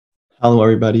Hello,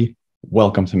 everybody.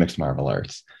 Welcome to Mixed Martial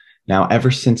Arts. Now, ever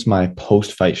since my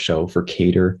post-fight show for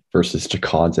Kattar versus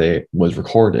Chookagian was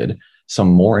recorded, some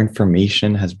more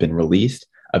information has been released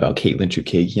about Katlyn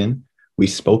Chookagian. We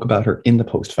spoke about her in the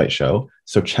post-fight show,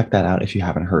 so check that out if you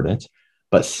haven't heard it.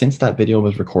 But since that video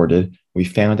was recorded, we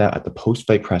found out at the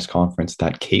post-fight press conference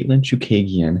that Katlyn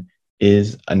Chookagian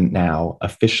is now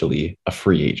officially a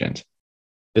free agent.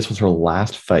 This was her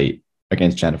last fight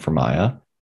against Jennifer Maia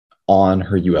on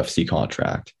her UFC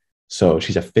contract. So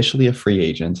she's officially a free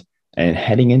agent, and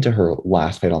heading into her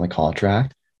last fight on the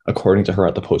contract, according to her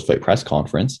at the post-fight press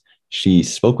conference, she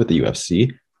spoke with the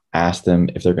UFC, asked them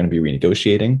if they're going to be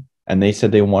renegotiating, and they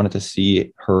said they wanted to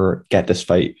see her get this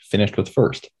fight finished with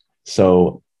first.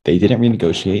 So they didn't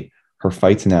renegotiate. Her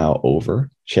fight's now over.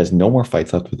 She has no more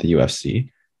fights left with the UFC,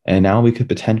 and now we could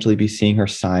potentially be seeing her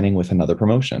signing with another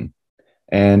promotion.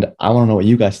 And I want to know what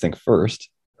you guys think first.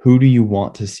 Who do you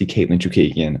want to see Katlyn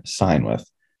Chookagian sign with?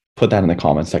 Put that in the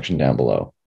comments section down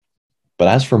below. But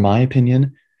as for my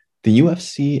opinion, the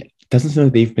UFC doesn't seem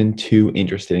like they've been too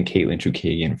interested in Katlyn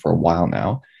Chookagian for a while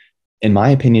now. In my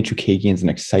opinion, Chookagian is an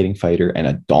exciting fighter and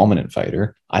a dominant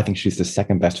fighter. I think she's the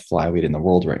second best flyweight in the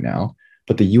world right now.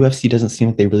 But the UFC doesn't seem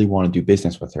like they really want to do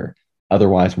business with her.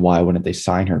 Otherwise, why wouldn't they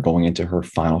sign her going into her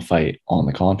final fight on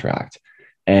the contract?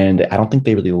 And I don't think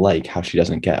they really like how she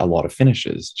doesn't get a lot of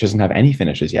finishes. She doesn't have any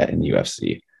finishes yet in the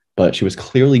UFC, but she was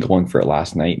clearly going for it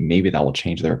last night. Maybe that will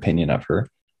change their opinion of her.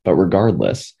 But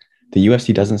regardless, the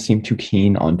UFC doesn't seem too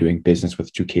keen on doing business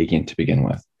with Chookagian to begin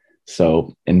with.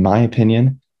 So in my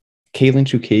opinion, Katlyn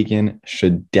Chookagian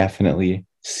should definitely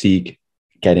seek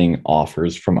getting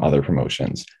offers from other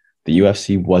promotions. The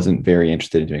UFC wasn't very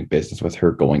interested in doing business with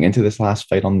her going into this last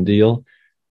fight on the deal.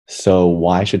 So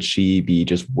why should she be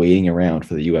just waiting around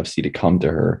for the UFC to come to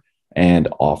her and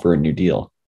offer a new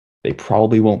deal? They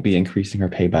probably won't be increasing her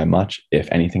pay by much, if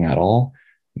anything at all.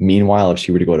 Meanwhile, if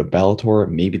she were to go to Bellator,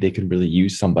 maybe they could really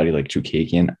use somebody like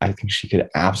Chookagian. I think she could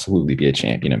absolutely be a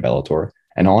champion in Bellator.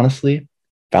 And honestly,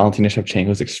 Valentina Shevchenko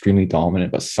is extremely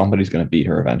dominant, but somebody's going to beat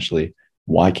her eventually.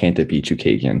 Why can't it be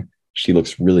Chookagian? She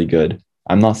looks really good.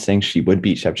 I'm not saying she would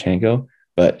beat Shevchenko,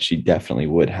 but she definitely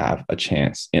would have a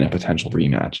chance in a potential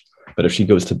rematch. But if she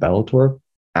goes to Bellator,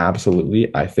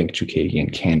 absolutely, I think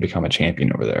Chookagian can become a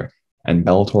champion over there. And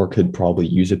Bellator could probably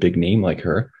use a big name like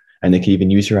her, and they could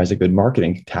even use her as a good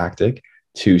marketing tactic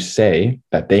to say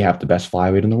that they have the best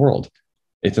flyweight in the world.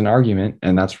 It's an argument,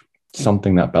 and that's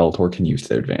something that Bellator can use to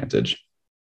their advantage.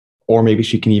 Or maybe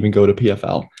she can even go to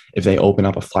PFL. If they open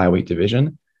up a flyweight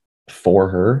division for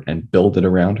her and build it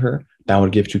around her, that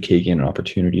would give Chookagian an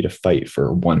opportunity to fight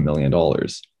for $1 million.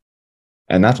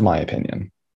 And that's my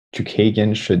opinion.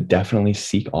 Chookagian should definitely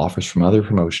seek offers from other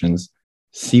promotions,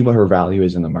 see what her value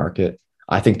is in the market.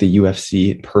 I think the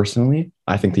UFC, personally,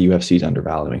 I think the UFC is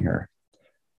undervaluing her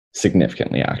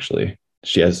significantly, actually.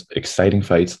 She has exciting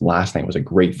fights. Last night was a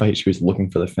great fight. She was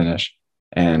looking for the finish.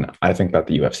 And I think that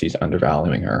the UFC is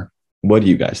undervaluing her. What do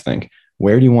you guys think?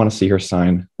 Where do you want to see her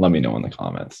sign? Let me know in the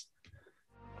comments.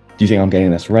 Do you think I'm getting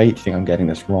this right? Do you think I'm getting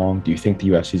this wrong? Do you think the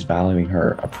UFC is valuing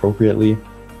her appropriately?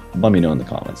 Let me know in the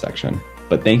comment section.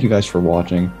 But thank you guys for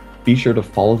watching. Be sure to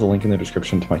follow the link in the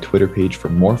description to my Twitter page for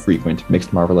more frequent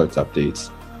mixed martial arts updates.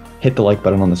 Hit the like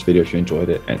button on this video if you enjoyed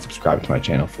it, and subscribe to my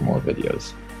channel for more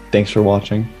videos. Thanks for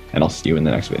watching, and I'll see you in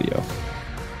the next video.